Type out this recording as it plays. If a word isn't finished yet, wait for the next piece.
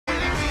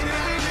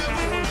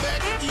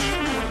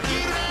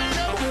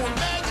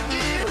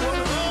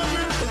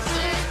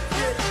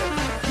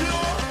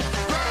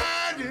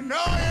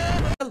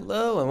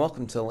Hello and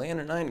welcome to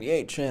Leander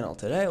 98 channel.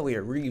 Today we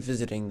are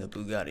revisiting the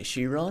Bugatti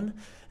Chiron,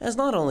 as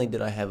not only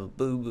did I have a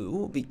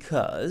boo-boo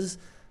because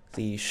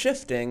the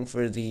shifting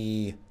for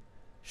the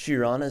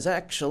Chiron is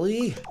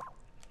actually,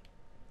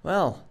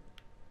 well,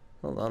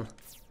 hold on,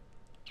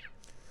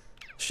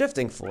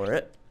 shifting for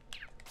it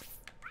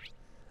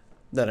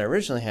that I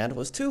originally had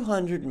was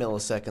 200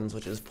 milliseconds,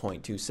 which is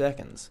 0.2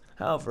 seconds.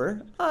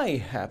 However, I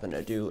happen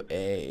to do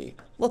a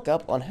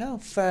lookup on how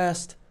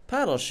fast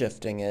paddle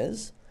shifting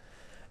is,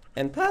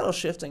 and paddle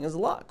shifting is a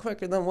lot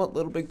quicker than what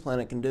Little Big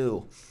Planet can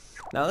do.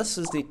 Now this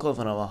is the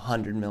equivalent of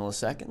 100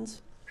 milliseconds.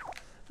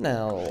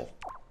 Now,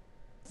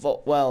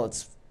 well,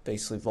 it's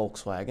basically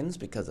Volkswagen's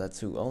because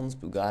that's who owns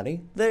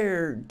Bugatti.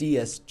 Their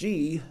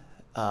DSG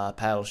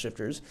paddle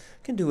shifters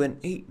can do in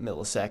 8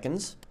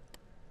 milliseconds,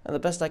 and the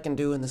best I can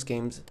do in this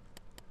game's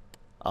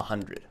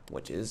 100,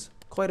 which is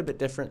quite a bit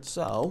different.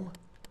 So,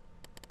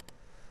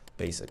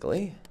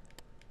 basically,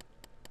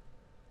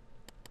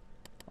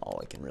 all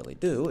I can really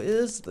do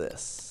is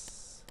this.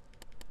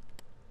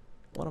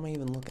 What am I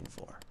even looking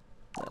for?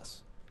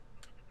 This.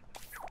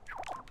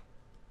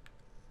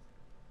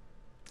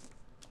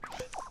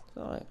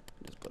 So I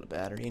just put a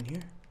battery in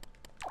here.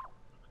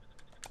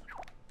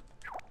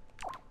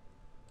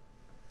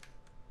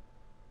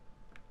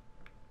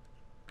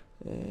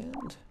 And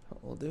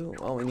what we'll do,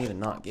 well, we need a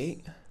NOT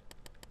gate.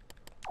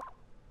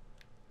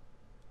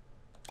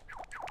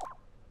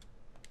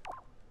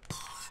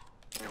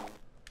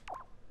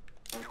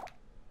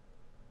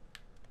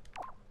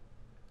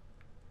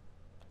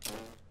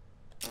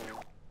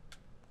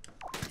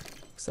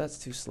 That's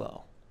too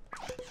slow.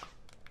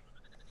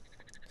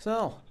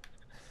 So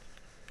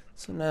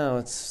now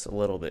it's a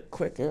little bit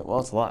quicker.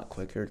 Well, it's a lot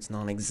quicker. It's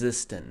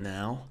non-existent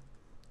now.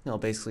 No,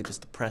 basically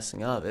just the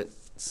pressing of it.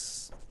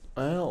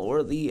 Well,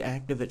 or the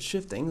activate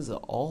shifting is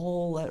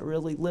all that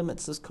really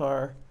limits this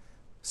car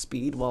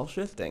speed while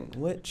shifting,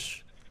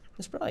 which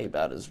is probably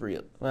about as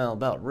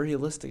about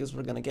realistic as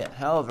we're gonna get.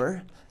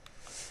 However,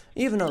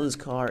 even though this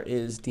car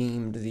is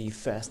deemed the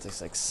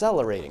fastest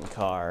accelerating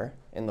car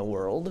in the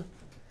world,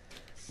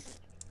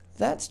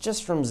 that's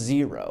just from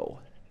 0.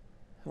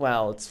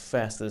 Well, it's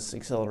fastest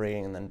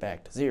accelerating and then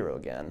back to 0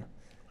 again.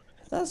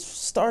 That's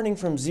starting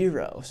from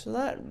 0. So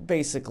that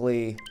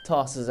basically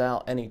tosses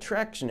out any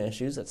traction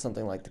issues that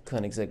something like the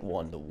Koenigsegg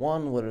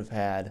 1-to-1 would have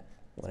had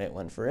when it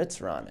went for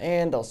its run.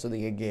 And also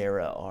the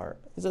Agera R.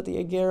 Is it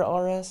the Agera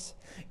RS?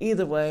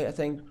 Either way, I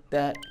think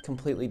that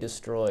completely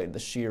destroyed the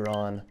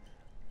Chiron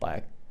by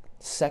a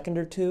second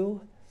or two,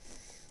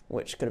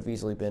 which could have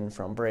easily been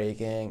from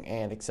braking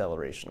and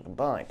acceleration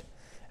combined.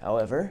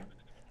 However,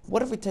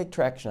 what if we take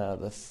traction out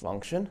of the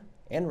function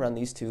and run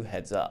these two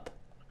heads up?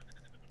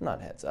 Not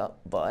heads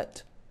up,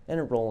 but in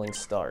a rolling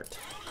start.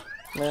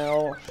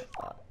 Now,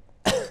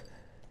 I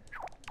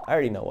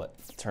already know what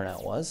the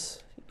turnout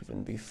was,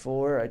 even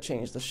before I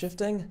changed the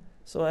shifting,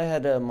 so I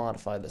had to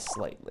modify this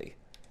slightly.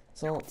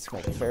 So let's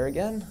make it fair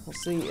again. We'll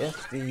see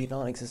if the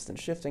non-existent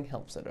shifting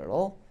helps it at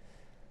all.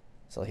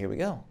 So here we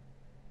go.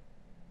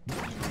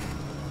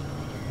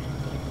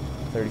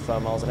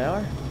 35 miles an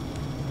hour,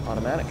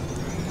 automatic.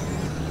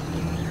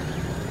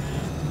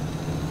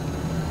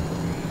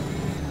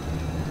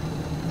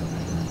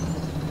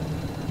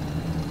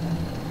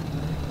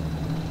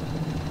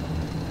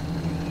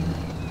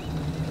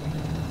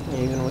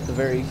 Even with the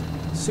very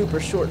super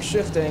short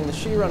shifting, the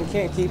Chiron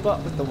can't keep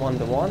up with the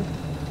 1-to-1.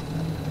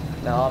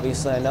 Now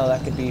obviously I know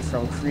that could be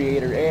from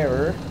creator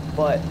error,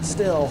 but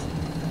still.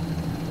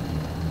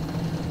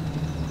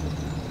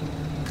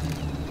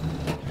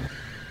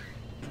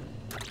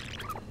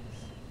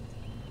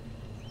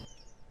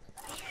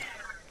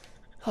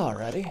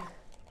 Alrighty.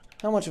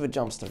 How much of a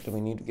jump start do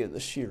we need to give the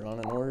Chiron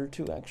in order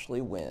to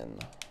actually win?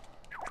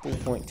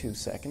 3.2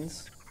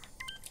 seconds.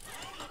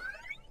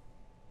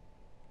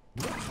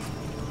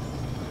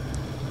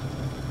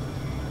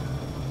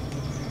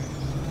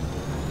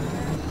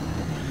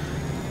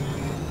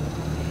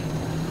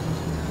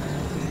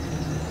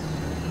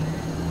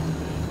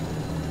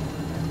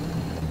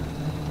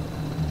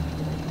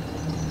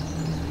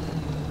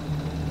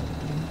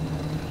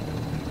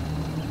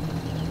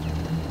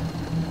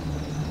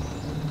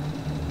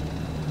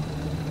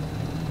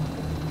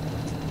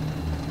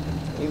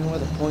 Even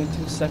with a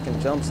 0.2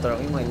 second jump start,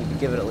 we might need to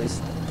give it at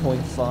least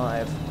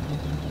 0.5.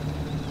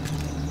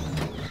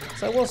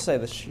 So I will say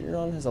the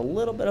Chiron has a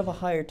little bit of a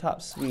higher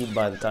top speed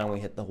by the time we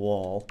hit the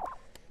wall.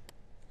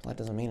 That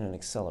doesn't mean it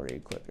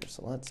accelerated quicker,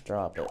 so let's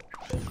drop it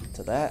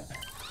to that.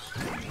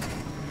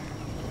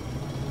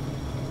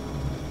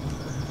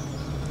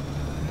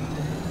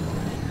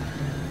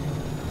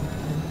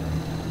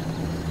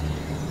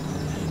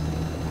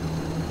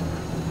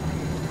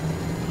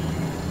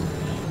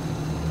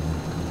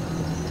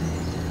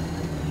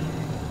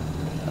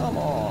 Come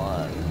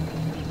on.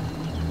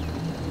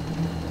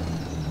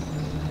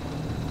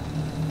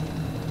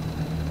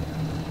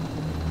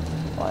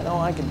 Well, I know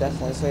I can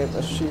definitely say that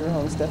the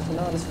Chiron's definitely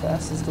not as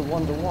fast as the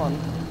 1-to-1.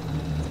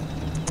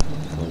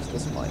 Where's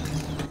this mic?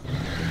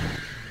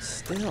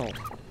 Still.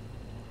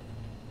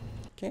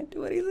 Can't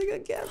do anything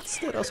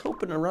against it. I was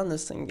hoping to run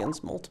this thing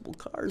against multiple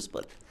cars,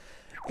 but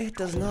it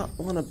does not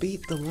want to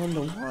beat the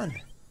 1-to-1.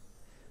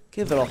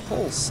 Give it a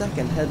whole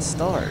second head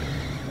start.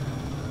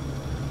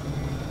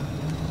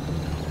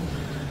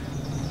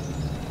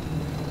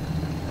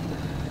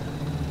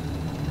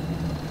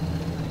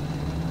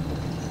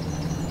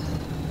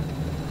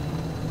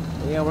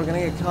 Yeah, we're gonna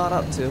get caught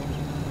up too.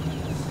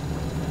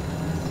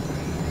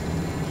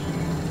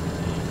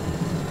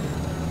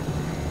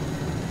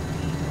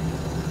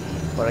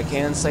 But I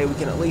can say we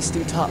can at least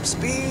do top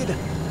speed.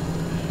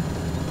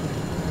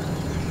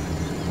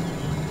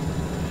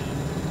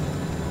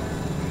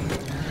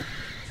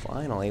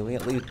 Finally, we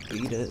at least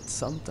beat it at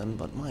something,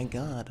 but my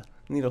god,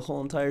 I need a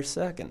whole entire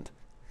second.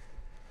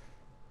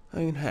 I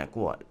mean, heck,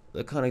 what?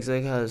 The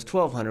Koenigsegg has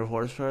 1,200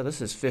 horsepower, this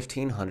is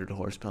 1,500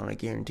 horsepower, and I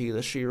guarantee you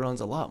the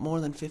Chiron's a lot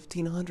more than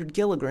 1,500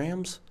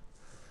 kilograms.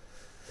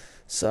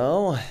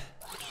 So,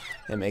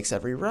 it makes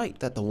every right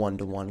that the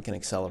 1-to-1 can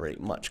accelerate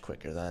much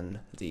quicker than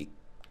the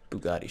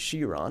Bugatti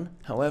Chiron.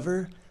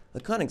 However, the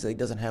Koenigsegg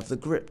doesn't have the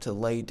grip to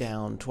lay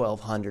down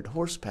 1,200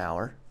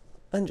 horsepower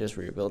and just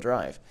rear-wheel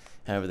drive.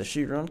 However, the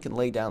Chiron can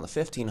lay down the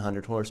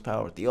 1,500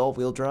 horsepower with the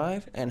all-wheel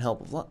drive and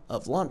help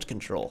of launch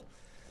control,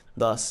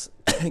 thus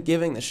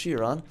giving the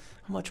Chiron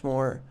a much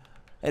more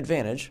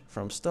advantage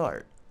from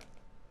start.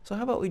 So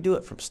how about we do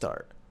it from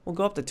start? We'll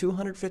go up to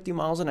 250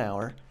 miles an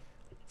hour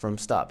from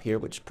stop here,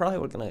 which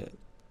probably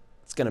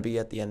it's gonna be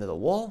at the end of the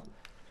wall.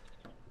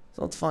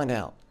 So let's find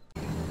out.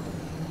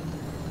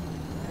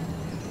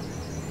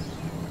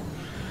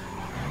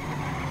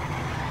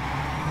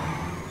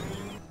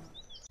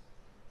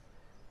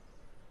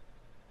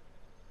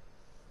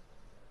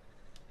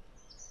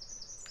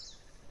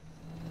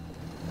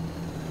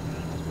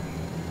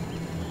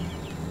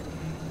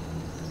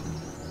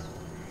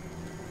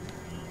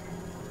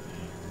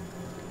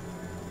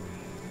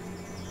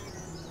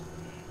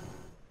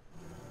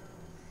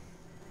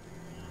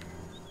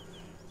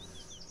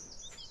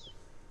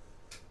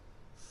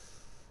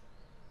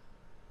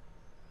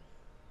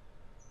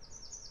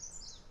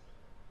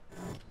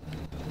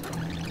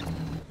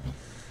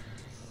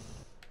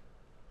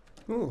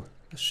 Ooh,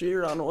 the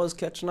Chiron was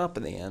catching up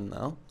in the end,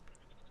 though.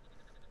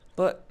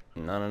 But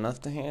not enough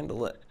to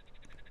handle it.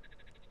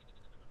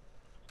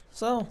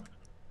 So,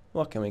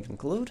 what can we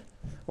conclude?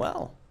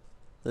 Well,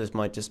 this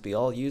might just be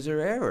all user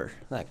error.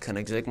 That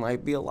Koenigsegg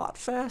might be a lot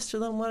faster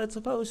than what it's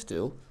supposed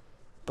to.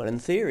 But in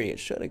theory, it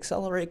should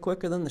accelerate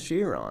quicker than the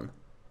Chiron.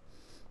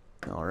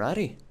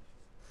 Alrighty.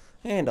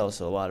 And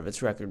also, a lot of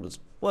its record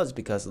was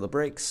because of the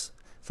brakes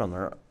from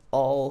their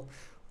all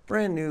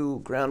brand new,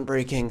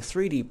 groundbreaking,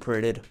 3D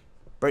printed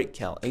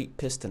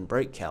 8-piston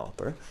brake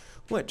caliper,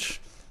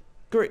 which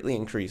greatly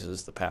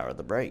increases the power of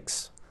the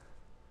brakes.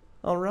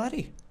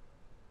 Alrighty.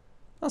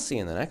 I'll see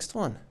you in the next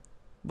one.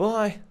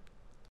 Bye.